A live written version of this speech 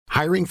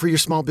Hiring for your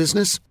small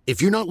business?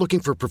 If you're not looking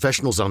for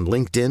professionals on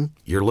LinkedIn,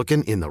 you're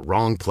looking in the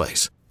wrong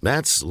place.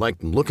 That's like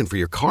looking for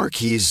your car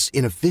keys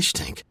in a fish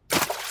tank.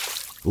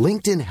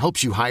 LinkedIn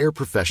helps you hire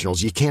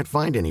professionals you can't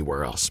find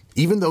anywhere else,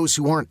 even those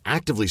who aren't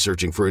actively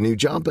searching for a new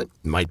job but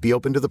might be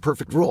open to the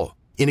perfect role.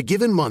 In a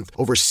given month,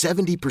 over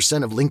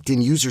 70% of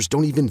LinkedIn users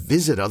don't even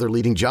visit other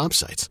leading job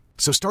sites.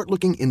 So start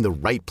looking in the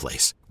right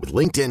place. With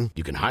LinkedIn,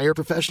 you can hire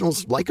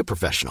professionals like a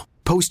professional.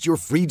 Post your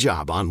free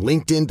job on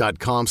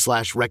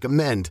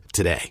linkedin.com/recommend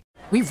today.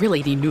 We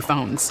really need new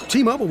phones.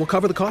 T-Mobile will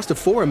cover the cost of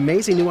 4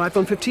 amazing new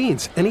iPhone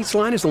 15s, and each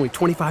line is only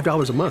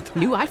 $25 a month.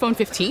 New iPhone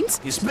 15s?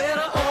 It's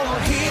better over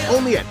here.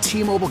 Only at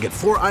T-Mobile, get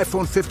 4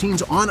 iPhone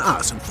 15s on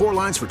us and 4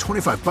 lines for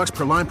 $25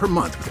 per line per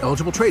month with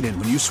eligible trade-in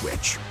when you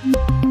switch.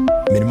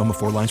 Minimum of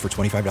 4 lines for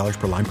 $25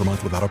 per line per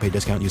month with autopay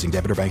discount using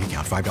debit or bank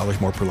account.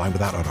 $5 more per line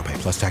without autopay,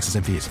 plus taxes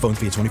and fees. Phone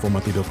fee at 24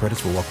 monthly bill credits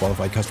for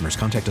well-qualified customers.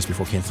 Contact us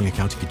before canceling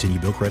account to continue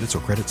bill credits or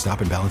credit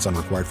stop and balance on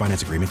required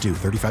finance agreement due.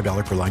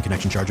 $35 per line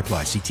connection charge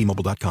applies. See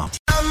T-Mobile.com.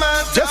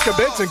 Jessica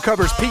Benson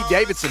covers Pete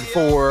Davidson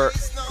for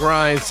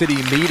Grind City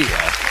Media.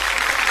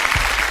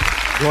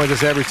 Joins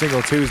us every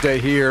single Tuesday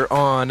here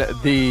on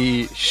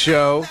the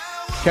show.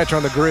 Catch her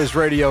on the Grizz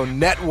Radio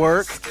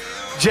Network.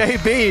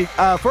 JB,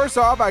 first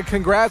off,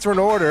 congrats are in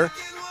order.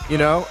 You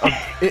know,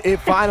 it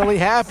finally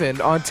happened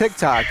on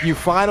TikTok. You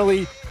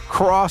finally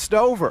crossed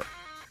over.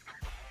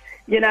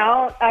 You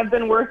know, I've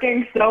been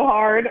working so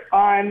hard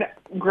on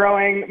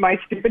growing my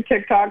stupid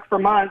TikTok for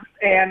months,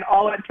 and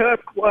all it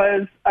took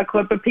was a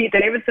clip of Pete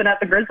Davidson at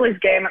the Grizzlies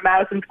game at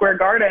Madison Square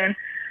Garden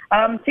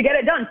to get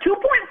it done.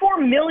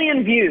 2.4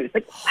 million views.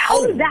 Like,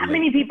 how do that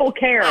many people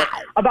care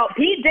about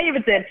Pete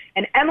Davidson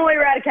and Emily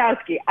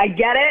Ratajkowski? I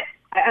get it.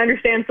 I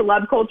understand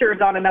celeb culture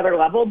is on another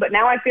level, but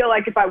now I feel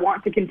like if I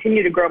want to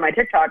continue to grow my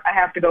TikTok, I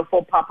have to go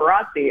full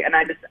paparazzi, and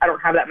I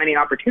don't have that many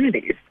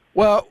opportunities.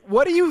 Well,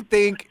 what do you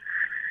think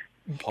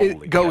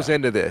goes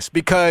into this?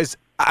 Because,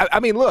 I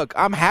mean, look,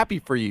 I'm happy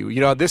for you.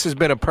 You know, this has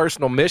been a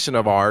personal mission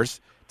of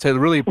ours to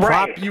really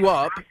prop you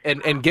up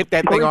and get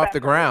that thing off the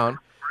ground.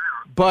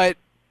 But,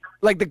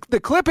 like,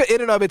 the clip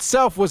in and of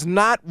itself was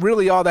not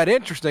really all that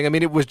interesting. I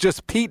mean, it was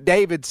just Pete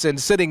Davidson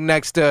sitting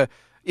next to,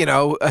 you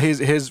know,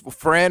 his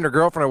friend or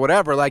girlfriend or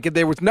whatever. Like,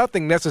 there was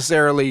nothing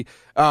necessarily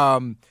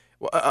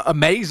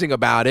amazing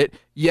about it,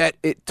 yet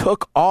it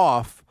took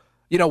off.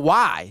 You know,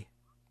 why?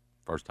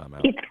 First time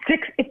out.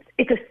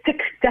 It's a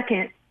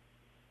 6-second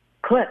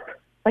clip.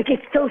 Like,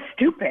 it's so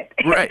stupid.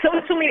 Right.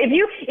 Social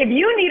media. If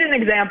you need an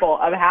example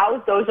of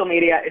how social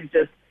media is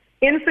just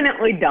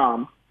infinitely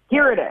dumb,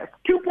 here it is.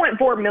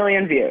 2.4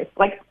 million views.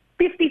 Like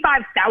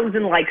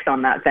 55,000 likes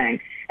on that thing.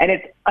 And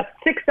it's a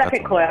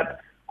 6-second clip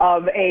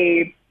of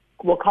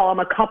we'll call them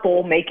a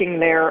couple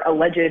making their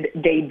alleged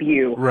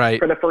debut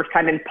for the first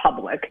time in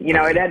public. You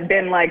know, it had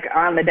been like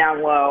on the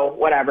down low,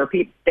 whatever.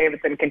 Pete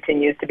Davidson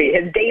continues to be.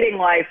 His dating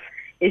life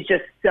is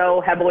just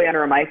so heavily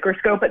under a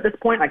microscope at this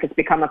point. Like, it's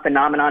become a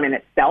phenomenon in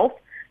itself.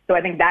 So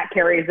I think that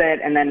carries it.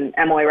 And then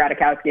Emily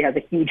Ratajkowski has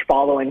a huge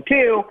following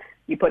too.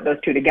 You put those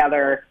two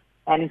together,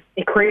 and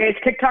it creates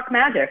TikTok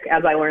magic,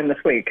 as I learned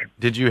this week.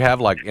 Did you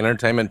have, like,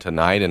 Entertainment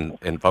Tonight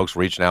and folks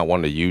reaching out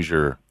wanting to use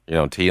your, you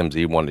know,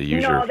 TMZ wanted to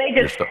use your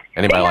stuff?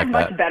 Anybody like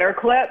that? Much better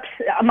clips.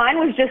 Mine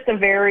was just a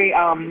very,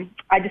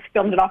 I just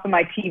filmed it off of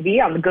my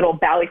TV on the good old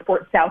Bally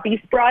Sports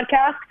Southeast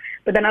broadcast.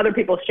 But then other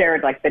people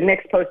shared, like, the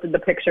Knicks posted the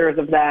pictures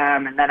of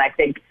them, and then I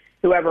think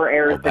whoever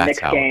airs the Knicks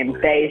game,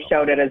 they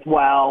showed it as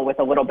well with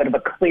a little bit of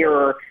a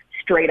clearer,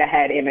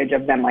 straight-ahead image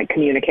of them, like,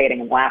 communicating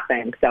and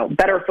laughing. So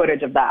better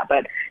footage of that.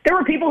 But there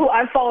were people who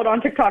I've followed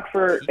on TikTok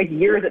for, like,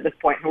 years at this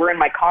point who were in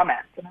my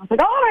comments. And I was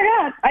like,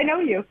 oh, my God, I know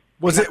you.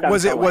 Was it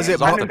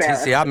off the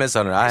TC? I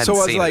misunderstood. I hadn't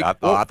seen it.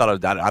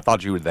 I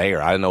thought you were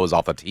there. I didn't know it was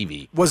off the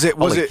TV. Was it?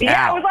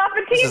 Yeah, it was off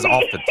the TV. This is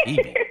off the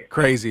TV.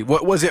 Crazy.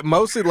 What was it?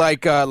 Mostly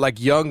like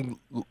young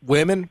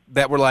women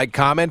that were like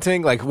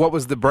commenting. Like, what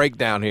was the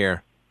breakdown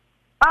here?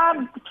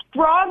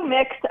 Strong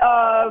mix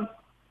of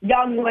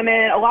young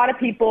women. A lot of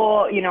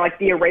people, you know, like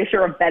the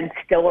erasure of Ben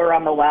Stiller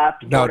on the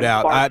left. No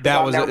doubt.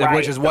 That was right.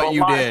 Which is what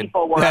you did.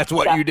 That's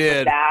what you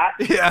did.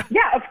 Yeah,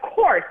 of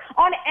course.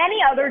 On any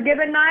other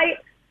given night,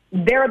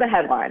 they're the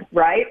headline,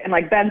 right? And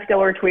like Ben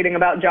Stiller tweeting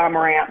about John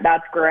Morant,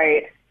 that's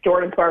great.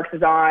 Jordan Sparks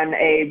is on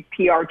a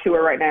PR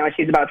tour right now, and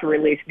she's about to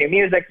release new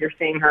music. You're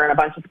seeing her in a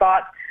bunch of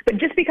spots. But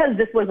just because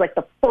this was like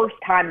the first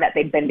time that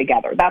they'd been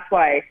together, that's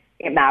why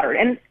it mattered.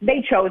 And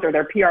they chose, or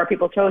their PR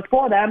people chose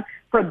for them,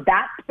 for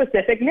that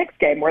specific Knicks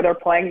game where they're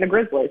playing the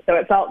Grizzlies. So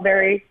it felt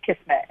very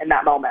kismet in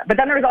that moment. But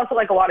then there was also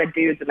like a lot of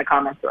dudes in the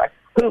comments who were like,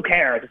 who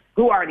cares?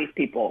 Who are these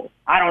people?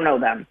 I don't know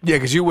them. Yeah,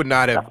 because you would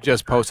not have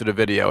just posted a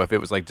video if it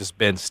was like just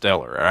Ben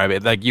Stiller. I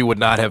mean, like you would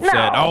not have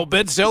said, "Oh,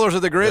 Ben Stiller's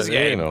at the Grizz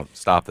game." You know,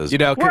 stop this. You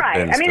know,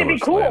 right? I mean, it'd be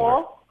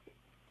cool.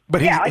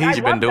 But he's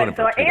been doing it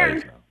for 2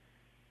 days now.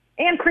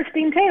 And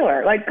Christine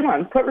Taylor, like, come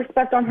on, put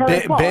respect on her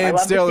as well. Ben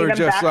Stiller to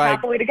see them just back like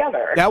happily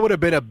together. That would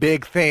have been a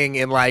big thing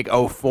in like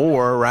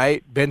 2004,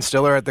 right? Ben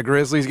Stiller at the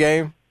Grizzlies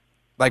game,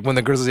 like when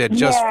the Grizzlies had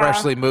just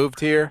freshly moved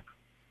here.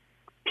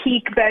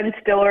 peak Ben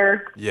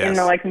Stiller in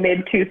the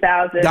mid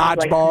 2000s. Dodgeball.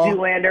 Like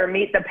Zoolander,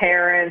 Meet the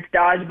Parents,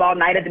 Dodgeball,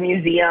 Night at the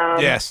Museum.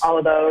 Yes. All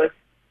of those.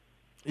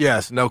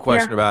 Yes, no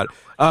question about it.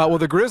 Well,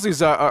 the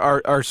Grizzlies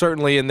are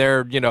certainly in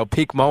their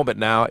peak moment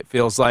now, it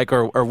feels like,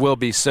 or will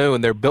be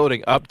soon. They're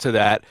building up to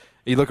that.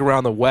 You look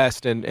around the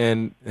West,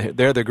 and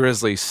there the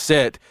Grizzlies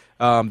sit,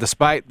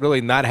 despite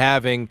really not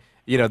having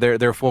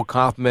their full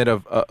complement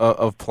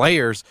of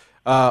players.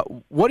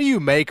 What do you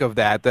make of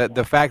that?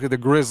 The fact that the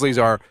Grizzlies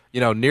are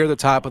near the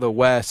top of the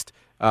West,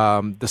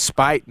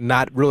 despite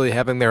not really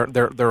having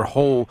their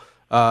whole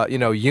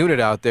unit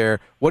out there.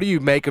 What do you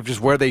make of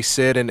just where they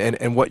sit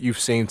and what you've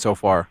seen so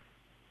far?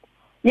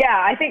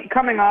 Yeah, I think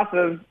coming off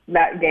of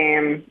that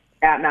game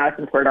at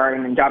Madison Square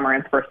Garden and Ja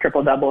Morant's first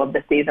triple-double of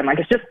the season,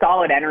 it's just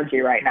solid energy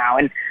right now.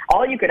 And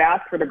all you could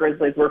ask for the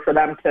Grizzlies were for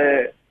them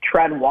to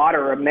tread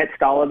water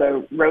amidst all of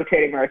the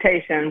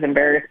rotations and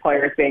various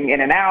players being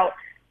in and out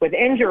with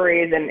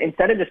injuries. And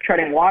instead of just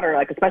treading water,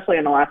 especially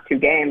in the last two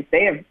games,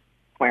 they have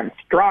swam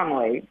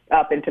strongly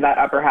up into that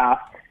upper half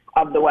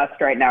of the West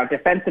right now.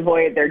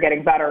 Defensively, they're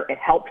getting better. It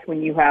helps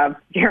when you have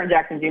Jaren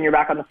Jackson Jr.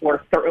 back on the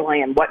floor,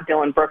 certainly, and what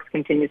Dillon Brooks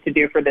continues to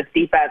do for this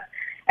defense.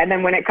 And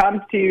then when it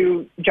comes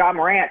to Ja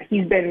Morant,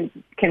 he's been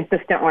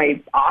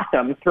consistently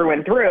awesome through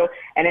and through.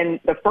 And in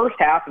the first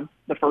half of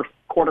the first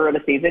quarter of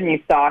the season, you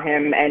saw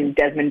him and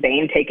Desmond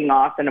Bane taking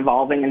off and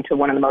evolving into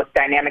one of the most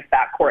dynamic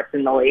backcourts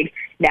in the league.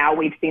 Now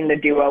we've seen the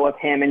duo of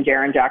him and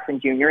Jaren Jackson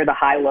Jr., the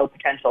high-low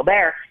potential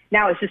there.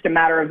 Now it's just a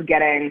matter of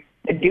getting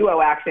the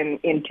duo action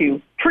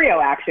into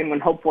trio action when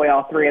hopefully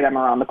all three of them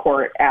are on the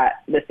court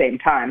at the same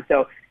time.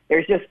 So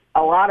there's just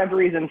a lot of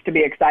reasons to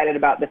be excited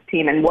about this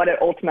team and what it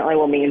ultimately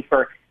will mean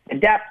for the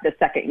depth, the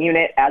second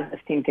unit, as this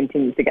team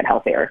continues to get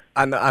healthier.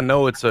 I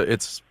know it's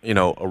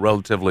a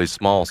relatively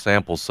small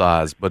sample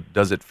size, but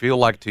does it feel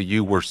like to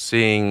you we're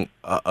seeing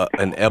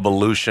an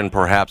evolution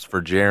perhaps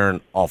for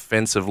Jaren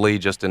offensively,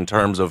 just in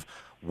terms of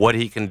what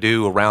he can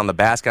do around the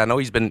basket? I know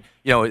he's been,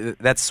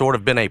 that's sort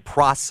of been a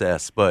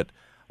process, but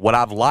what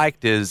I've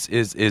liked is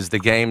the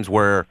games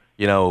where,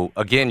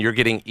 again, you're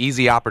getting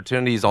easy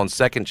opportunities on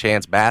second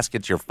chance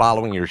baskets. You're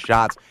following your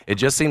shots. It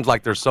just seems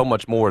like there's so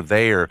much more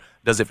there.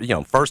 Does it,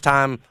 first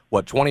time,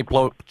 20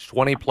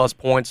 plus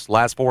points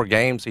last 4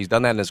 games? He's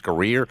done that in his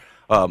career.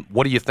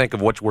 What do you think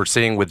of what we're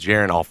seeing with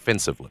Jaren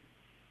offensively?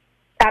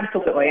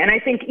 Absolutely. And I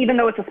think even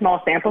though it's a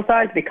small sample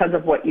size, because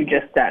of what you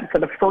just said, for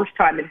the first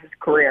time in his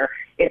career,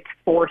 it's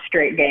 4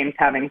 straight games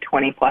having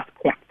 20-plus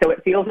points. So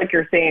it feels like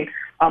you're seeing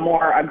a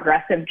more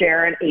aggressive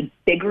Jaren, a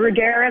bigger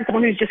Jaren,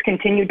 someone who's just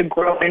continued to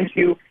grow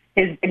into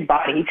his big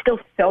body. He's still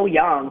so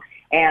young,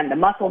 and the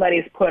muscle that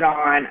he's put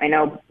on, I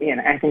know,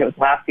 I think it was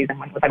last season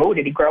when it was like, oh,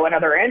 did he grow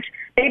another inch?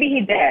 Maybe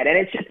he did. And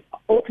it's just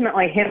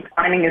ultimately him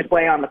finding his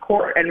way on the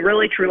court and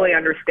really, truly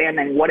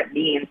understanding what it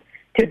means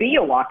to be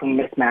a walking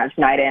mismatch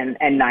night in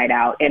and night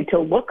out and to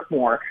look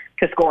more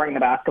to scoring the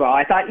basketball.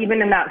 I thought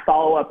even in that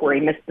follow-up where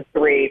he missed the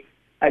 3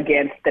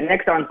 against the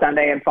Knicks on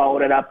Sunday and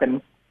followed it up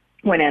and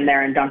went in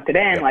there and dunked it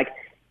in,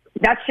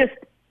 that's just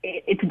 –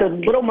 it's the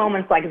little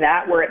moments like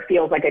that where it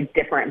feels like a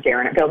different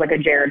Jaren. It feels like a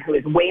Jaren who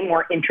is way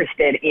more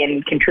interested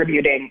in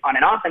contributing on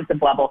an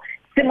offensive level,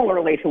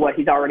 similarly to what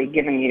he's already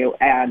given you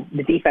and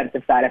the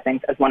defensive side of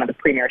things as one of the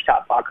premier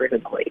shot blockers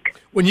in the league.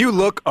 When you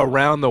look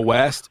around the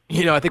West,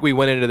 I think we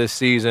went into this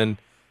season,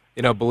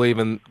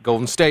 believing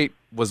Golden State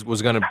was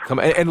going to come.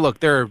 And look,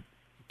 they're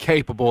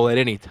capable at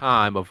any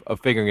time of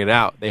figuring it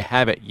out. They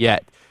haven't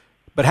yet.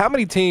 But how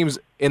many teams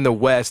in the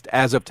West,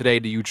 as of today,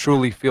 do you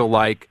truly feel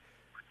like,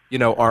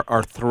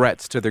 are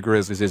threats to the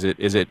Grizzlies? Is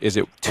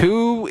it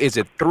 2? Is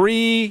it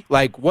 3?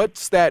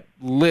 What's that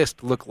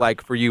list look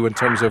like for you in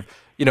terms of,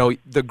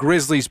 the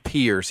Grizzlies'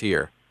 peers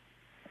here?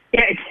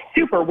 Yeah, it's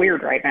super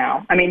weird right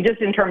now. I mean,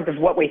 just in terms of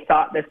what we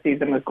thought this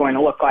season was going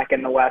to look like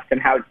in the West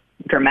and how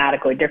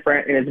dramatically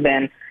different it has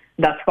been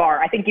thus far.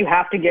 I think you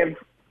have to give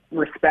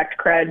respect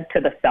cred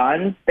to the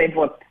Suns. They've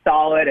looked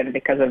solid, and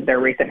because of their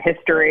recent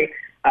history,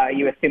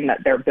 you assume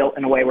that they're built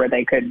in a way where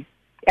they could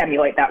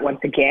emulate that once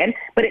again.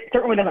 But it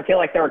certainly doesn't feel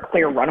like they're a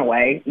clear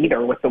runaway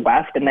either with the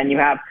West. And then you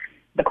have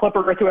the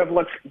Clippers, who have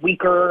looked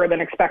weaker than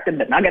expected.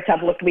 The Nuggets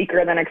have looked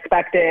weaker than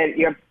expected.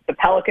 You have the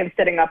Pelicans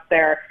sitting up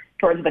there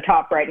towards the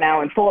top right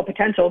now and full of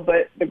potential,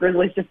 but the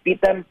Grizzlies just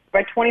beat them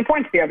by 20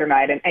 points the other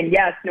night. And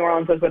yes, New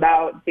Orleans was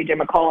without C.J.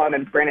 McCollum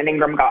and Brandon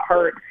Ingram got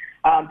hurt.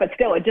 But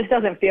still, it just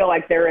doesn't feel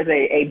like there is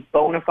a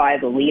bona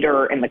fide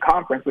leader in the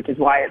conference, which is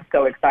why it's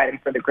so exciting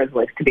for the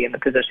Grizzlies to be in the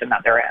position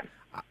that they're in.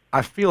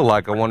 I feel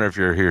like, I wonder if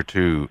you're here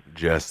too,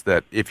 Jess,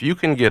 that if you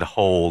can get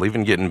whole,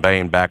 even getting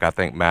Bane back, I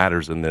think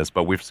matters in this.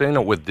 But we've seen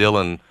it with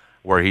Dillon,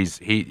 where he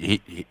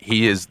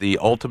is the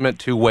ultimate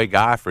two-way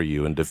guy for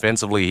you, and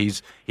defensively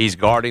he's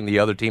guarding the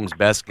other team's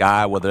best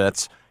guy, whether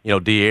that's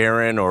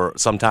De'Aaron or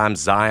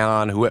sometimes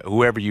Zion,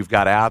 whoever you've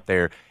got out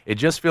there. It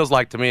just feels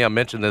like to me, I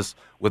mentioned this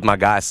with my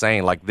guy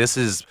saying, this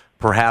is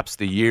perhaps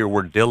the year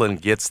where Dillon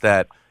gets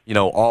that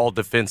all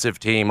defensive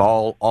team,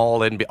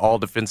 all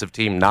defensive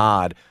team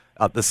nod.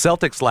 The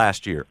Celtics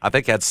last year, I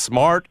think, had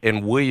Smart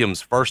and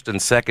Williams first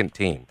and second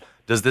team.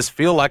 Does this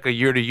feel like a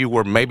year to you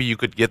where maybe you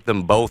could get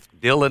them both,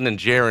 Dylan and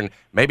Jaren,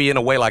 maybe in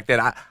a way like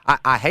that?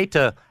 I hate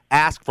to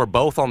ask for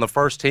both on the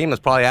first team.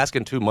 That's probably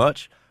asking too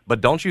much.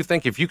 But don't you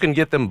think if you can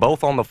get them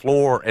both on the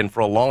floor and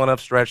for a long enough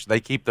stretch, they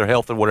keep their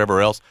health and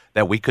whatever else,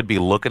 that we could be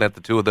looking at the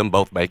two of them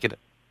both making it?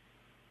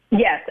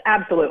 Yes,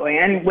 absolutely.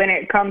 And when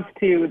it comes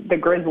to the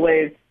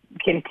Grizzlies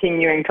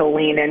continuing to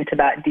lean into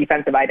that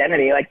defensive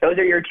identity, like those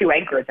are your two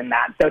anchors in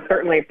that. So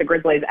certainly if the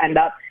Grizzlies end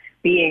up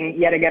being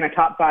yet again a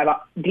top 5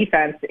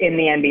 defense in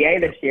the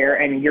NBA this year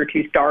and your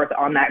two stars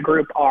on that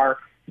group are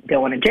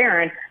Dylan and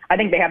Jaren, I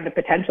think they have the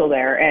potential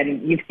there.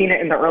 And you've seen it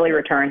in the early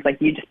returns,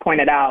 like you just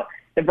pointed out.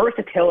 The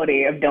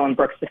versatility of Dylan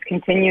Brooks just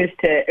continues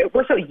to –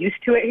 we're so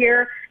used to it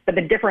here, but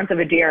the difference of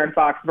a De'Aaron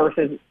Fox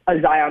versus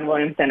a Zion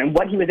Williamson and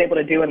what he was able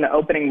to do in the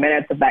opening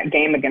minutes of that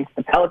game against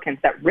the Pelicans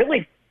that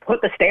really put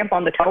the stamp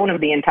on the tone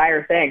of the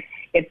entire thing.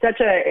 It's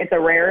a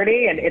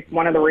rarity, and it's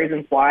one of the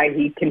reasons why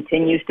he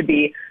continues to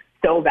be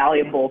so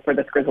valuable for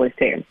this Grizzlies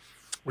team.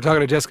 We're talking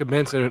to Jessica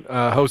Benson,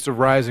 host of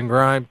Rise and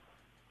Grind.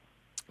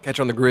 Catch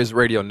on the Grizz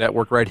Radio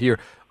Network right here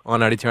on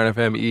 92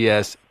 FM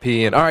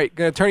ESPN. All right,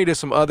 going to turn you to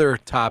some other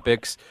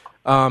topics.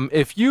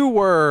 If you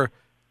were,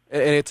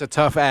 and it's a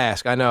tough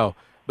ask, I know,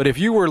 but if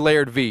you were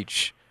Laird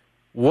Veatch,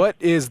 what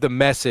is the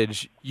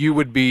message you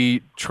would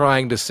be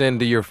trying to send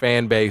to your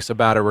fan base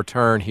about a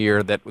return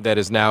here that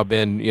has now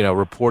been,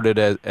 reported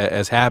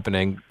as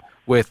happening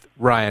with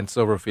Ryan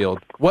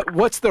Silverfield?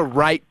 What's the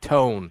right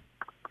tone?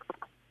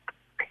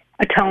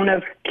 A tone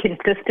of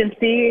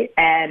consistency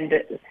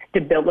and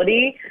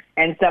stability,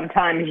 and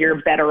sometimes you're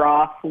better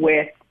off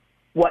with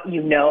what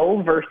you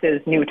know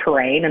versus new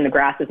terrain, and the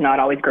grass is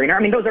not always greener. I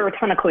mean, those are a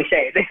ton of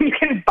cliches. You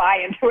can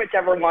buy into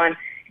whichever one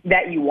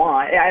that you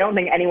want. I don't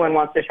think anyone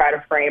wants to try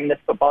to frame this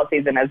football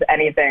season as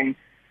anything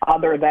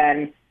other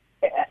than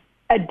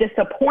a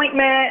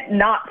disappointment,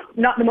 not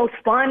the most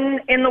fun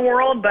in the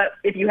world, but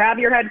if you have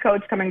your head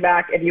coach coming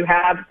back, if you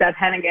have Seth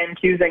Hennigan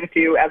choosing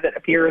to, as it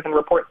appears and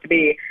reports to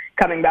be,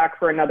 coming back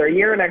for another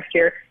year next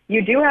year,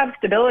 you do have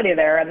stability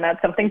there, and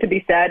that's something to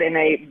be said in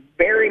a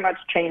very much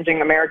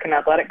changing American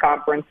Athletic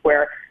Conference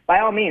where, by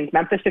all means,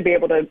 Memphis should be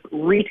able to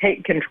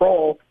retake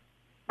control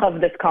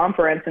of this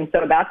conference, and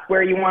so that's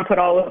where you want to put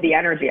all of the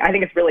energy. I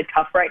think it's really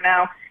tough right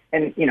now,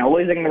 and,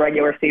 losing the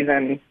regular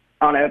season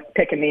on a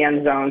pick in the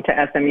end zone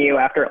to SMU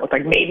after it looked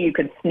like maybe you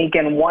could sneak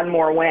in one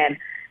more win.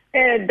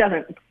 It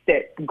doesn't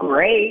sit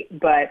great,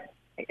 but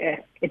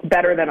it's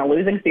better than a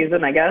losing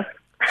season, I guess.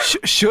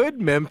 Should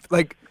Memphis,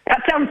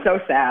 that sounds so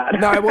sad.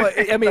 No, well,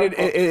 I mean,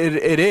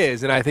 it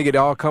is, and I think it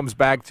all comes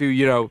back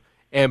to,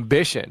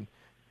 ambition.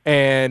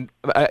 And,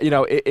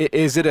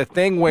 is it a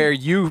thing where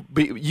you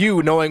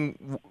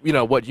knowing,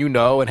 what you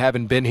know and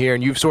having been here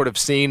and you've sort of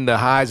seen the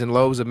highs and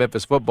lows of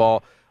Memphis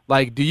football,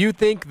 do you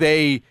think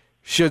they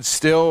should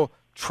still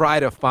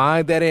try to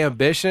find that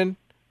ambition?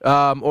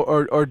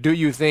 Or do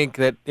you think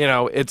that,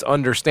 it's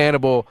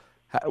understandable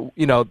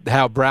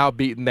how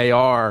browbeaten they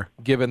are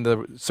given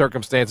the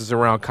circumstances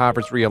around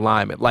conference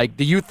realignment?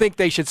 Do you think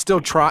they should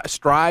still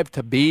strive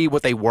to be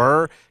what they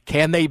were?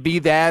 Can they be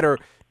that? Or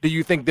do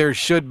you think there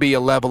should be a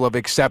level of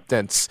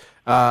acceptance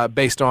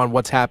based on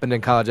what's happened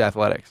in college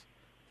athletics?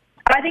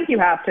 I think you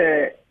have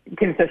to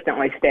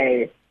consistently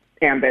stay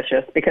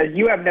ambitious because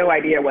you have no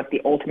idea what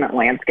the ultimate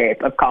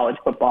landscape of college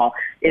football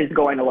is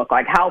going to look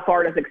like. How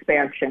far does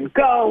expansion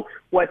go?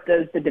 What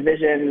does the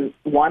Division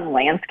I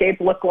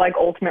landscape look like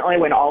ultimately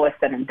when all is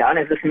said and done?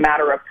 Is this a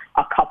matter of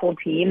a couple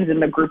teams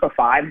in the group of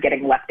 5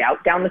 getting left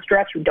out down the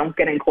stretch who don't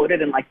get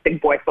included in big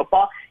boy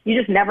football? You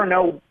just never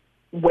know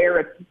where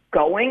it's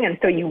going, and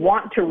so you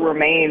want to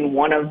remain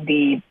one of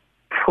the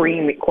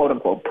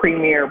quote-unquote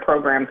premier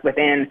programs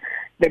within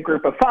the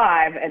group of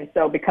 5, and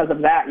so because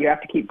of that, you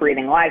have to keep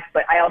breathing life.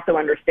 But I also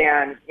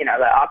understand,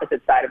 the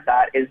opposite side of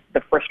that is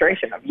the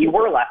frustration of you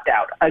were left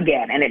out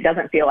again, and it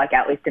doesn't feel like,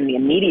 at least in the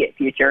immediate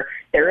future,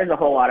 there is a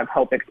whole lot of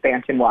hope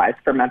expansion-wise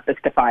for Memphis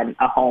to find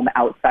a home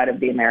outside of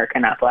the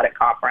American Athletic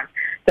Conference.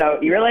 So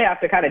you really have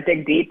to kind of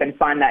dig deep and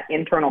find that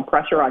internal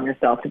pressure on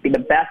yourself to be the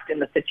best in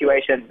the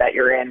situation that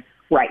you're in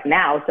right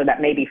now, so that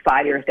maybe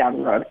 5 years down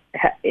the road,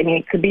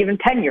 it could be even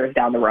 10 years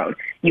down the road,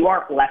 you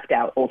aren't left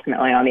out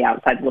ultimately on the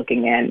outside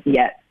looking in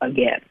yet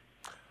again.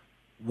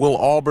 Will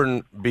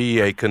Auburn be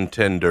a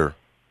contender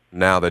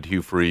now that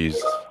Hugh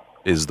Freeze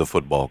is the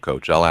football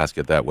coach? I'll ask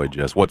it that way,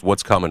 Jess.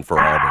 What's coming for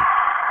Auburn?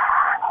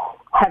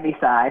 Heavy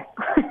sigh.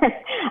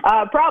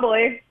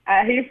 Probably.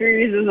 Hugh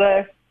Freeze is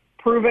a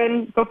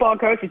proven football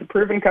coach. He's a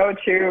proven coach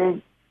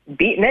who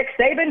beat Nick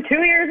Saban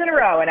 2 years in a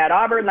row. And at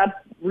Auburn, that's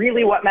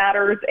really what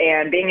matters.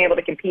 And being able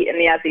to compete in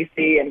the SEC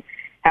and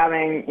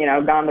having,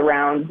 gone the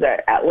rounds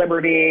at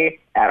Liberty,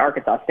 at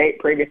Arkansas State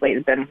previously,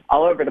 has been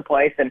all over the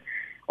place. And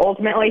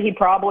ultimately, he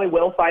probably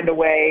will find a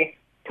way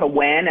to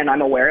win. And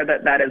I'm aware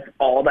that that is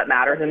all that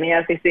matters in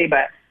the SEC.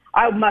 But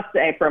I must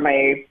say, from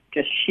a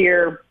just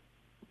sheer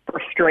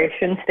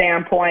frustration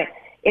standpoint,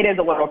 it is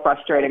a little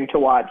frustrating to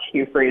watch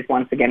Hugh Freeze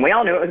once again. We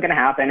all knew it was going to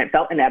happen. It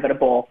felt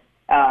inevitable.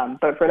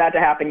 But for that to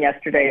happen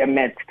yesterday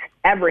amidst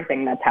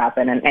everything that's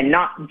happened, and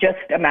not just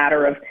a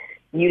matter of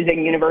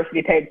using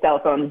university-paid cell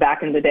phones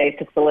back in the day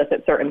to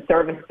solicit certain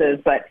services.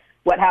 But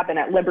what happened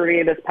at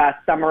Liberty this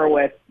past summer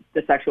with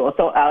the sexual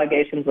assault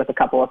allegations with a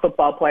couple of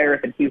football players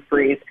and Hugh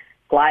Freeze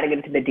sliding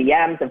into the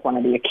DMs of one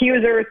of the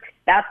accusers,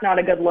 that's not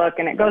a good look,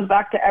 and it goes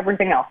back to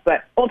everything else.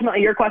 But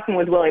ultimately, your question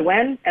was, will he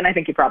win? And I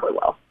think he probably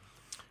will.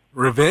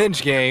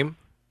 Revenge game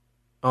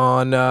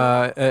on,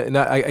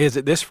 is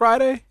it this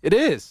Friday? It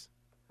is.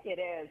 It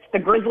is. The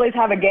Grizzlies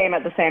have a game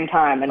at the same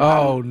time, and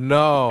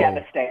no. I'm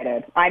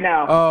devastated. I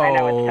know. Oh, I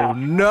know it's tough.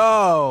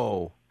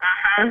 No.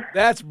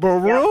 That's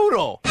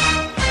brutal.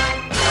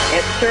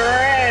 It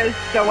sure is.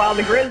 So while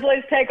the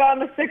Grizzlies take on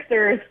the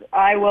Sixers,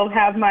 I will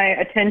have my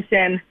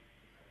attention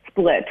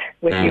split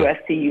with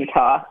USC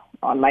Utah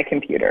on my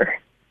computer.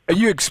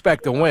 You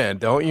expect to win,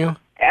 don't you?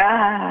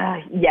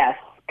 Yes.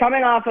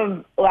 Coming off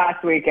of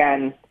last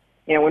weekend,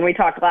 when we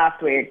talked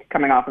last week,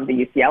 coming off of the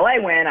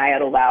UCLA win, I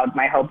had allowed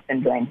my hopes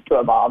and dreams to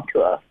evolve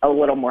to a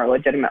little more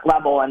legitimate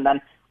level. And then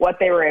what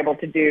they were able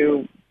to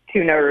do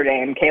to Notre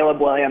Dame,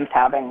 Caleb Williams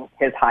having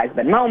his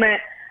Heisman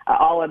moment,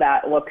 all of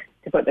that looks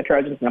to put the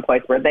Trojans in a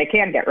place where they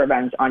can get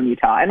revenge on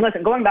Utah. And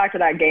listen, going back to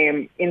that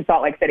game in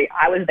Salt Lake City,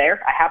 I was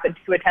there. I happened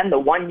to attend the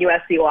one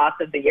USC loss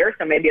of the year,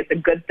 so maybe it's a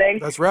good thing.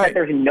 That's right. That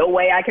there's no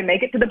way I can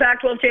make it to the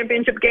Pac-12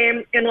 championship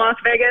game in Las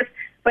Vegas.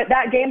 But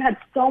that game had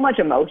so much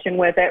emotion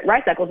with it.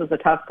 Rice Eccles is a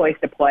tough place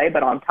to play,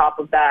 but on top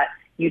of that,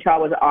 Utah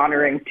was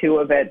honoring two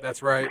of its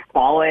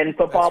fallen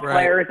football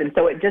players, and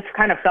so it just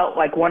kind of felt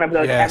like one of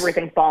those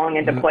everything falling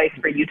into place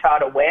for Utah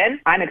to win.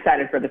 I'm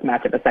excited for this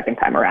matchup a second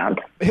time around.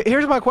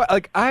 Here's my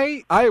question: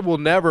 I will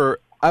never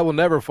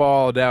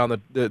fall down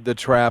the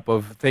trap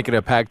of thinking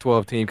a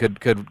Pac-12 team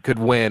could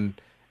win,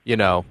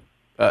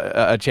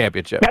 a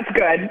championship. That's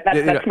good.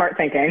 That's smart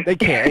thinking. They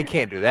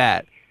can't do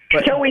that.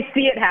 But, until we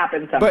see it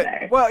happen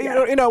someday. But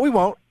we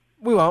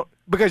won't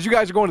because you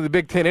guys are going to the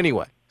Big Ten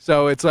anyway.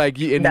 So it's like,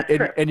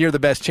 and you're the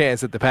best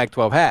chance that the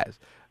Pac-12 has.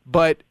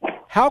 But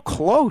how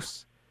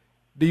close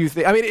do you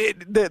think? I mean,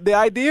 the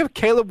idea of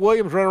Caleb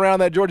Williams running around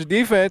that Georgia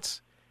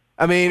defense,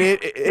 I mean,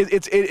 it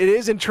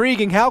is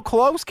intriguing. How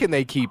close can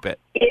they keep it?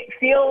 It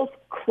feels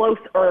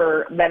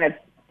closer than it's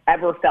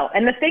ever felt.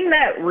 And the thing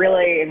that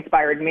really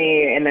inspired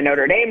me in the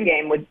Notre Dame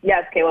game was,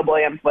 yes, Caleb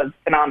Williams was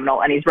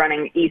phenomenal, and he's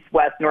running east,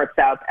 west, north,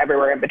 south,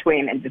 everywhere in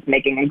between and just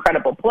making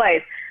incredible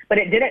plays. But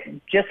it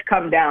didn't just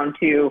come down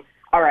to,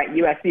 all right,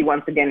 USC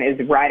once again is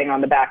riding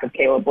on the back of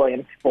Caleb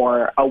Williams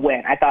for a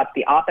win. I thought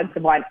the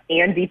offensive line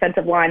and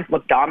defensive lines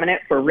looked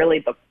dominant for really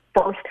the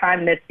first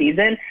time this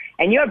season.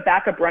 And you have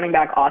backup running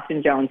back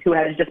Austin Jones, who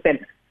has just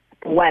been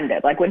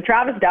splendid. Like when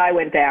Travis Dye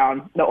went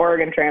down, the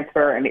Oregon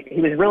transfer, and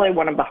he was really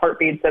one of the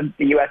heartbeats of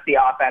the USC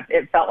offense,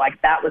 it felt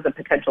like that was a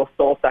potential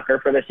soul sucker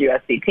for this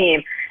USC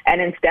team.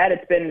 And instead,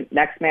 it's been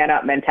next man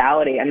up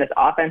mentality, and this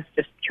offense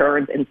just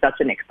churns in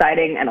such an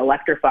exciting and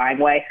electrifying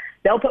way.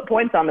 They'll put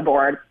points on the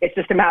board. It's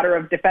just a matter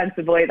of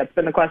defensively. That's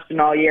been the question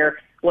all year.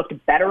 Looked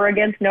better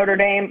against Notre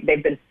Dame.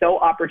 They've been so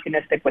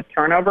opportunistic with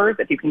turnovers.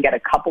 If you can get a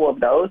couple of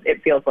those,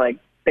 it feels like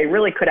they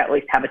really could at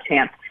least have a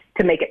chance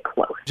to make it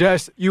close.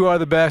 Jess, you are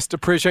the best.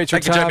 Appreciate your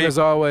time as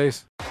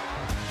always.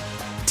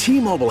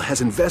 T-Mobile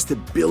has invested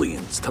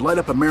billions to light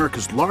up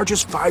America's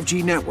largest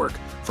 5G network,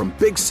 from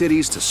big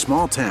cities to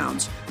small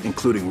towns,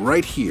 including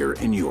right here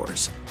in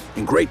yours.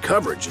 And great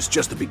coverage is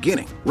just the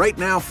beginning. Right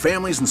now,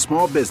 families and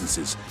small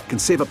businesses can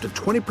save up to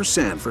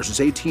 20%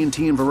 versus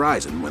AT&T and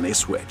Verizon when they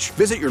switch.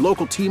 Visit your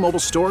local T-Mobile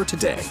store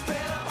today.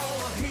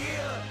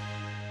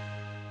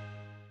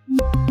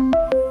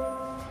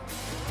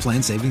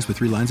 Plan savings with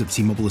 3 lines of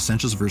T-Mobile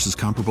Essentials versus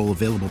comparable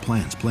available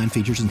plans. Plan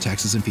features and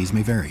taxes and fees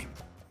may vary.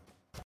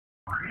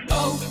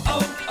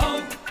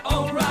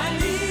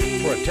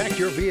 Protect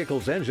your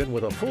vehicle's engine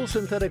with a full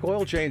synthetic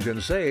oil change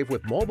and save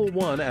with Mobil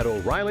 1 at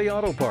O'Reilly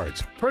Auto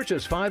Parts.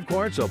 Purchase 5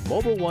 quarts of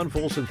Mobil 1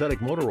 full synthetic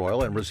motor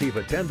oil and receive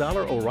a $10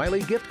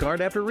 O'Reilly gift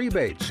card after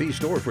rebate. See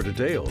store for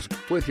details.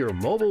 With your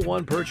Mobil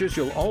 1 purchase,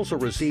 you'll also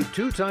receive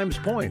 2 times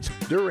points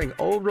during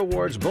O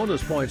Rewards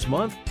Bonus Points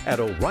Month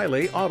at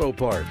O'Reilly Auto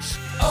Parts.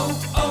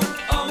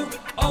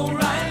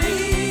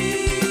 O'Reilly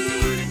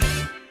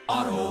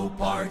Auto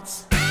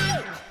Parts.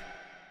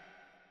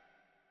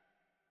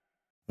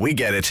 We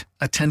get it.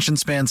 Attention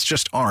spans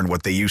just aren't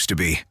what they used to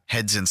be.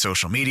 Heads in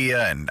social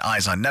media and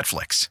eyes on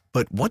Netflix.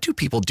 But what do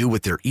people do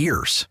with their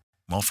ears?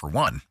 Well, for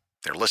one,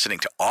 they're listening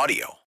to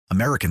audio.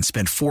 Americans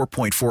spend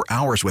 4.4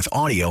 hours with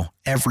audio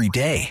every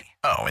day.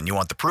 Oh, and you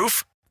want the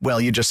proof?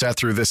 Well, you just sat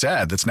through this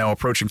ad that's now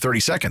approaching 30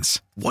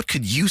 seconds. What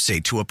could you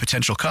say to a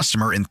potential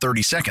customer in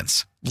 30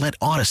 seconds? Let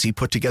Odyssey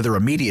put together a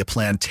media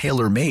plan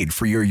tailor-made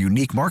for your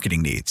unique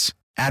marketing needs.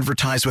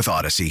 Advertise with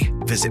Odyssey.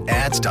 Visit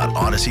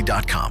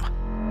ads.odyssey.com.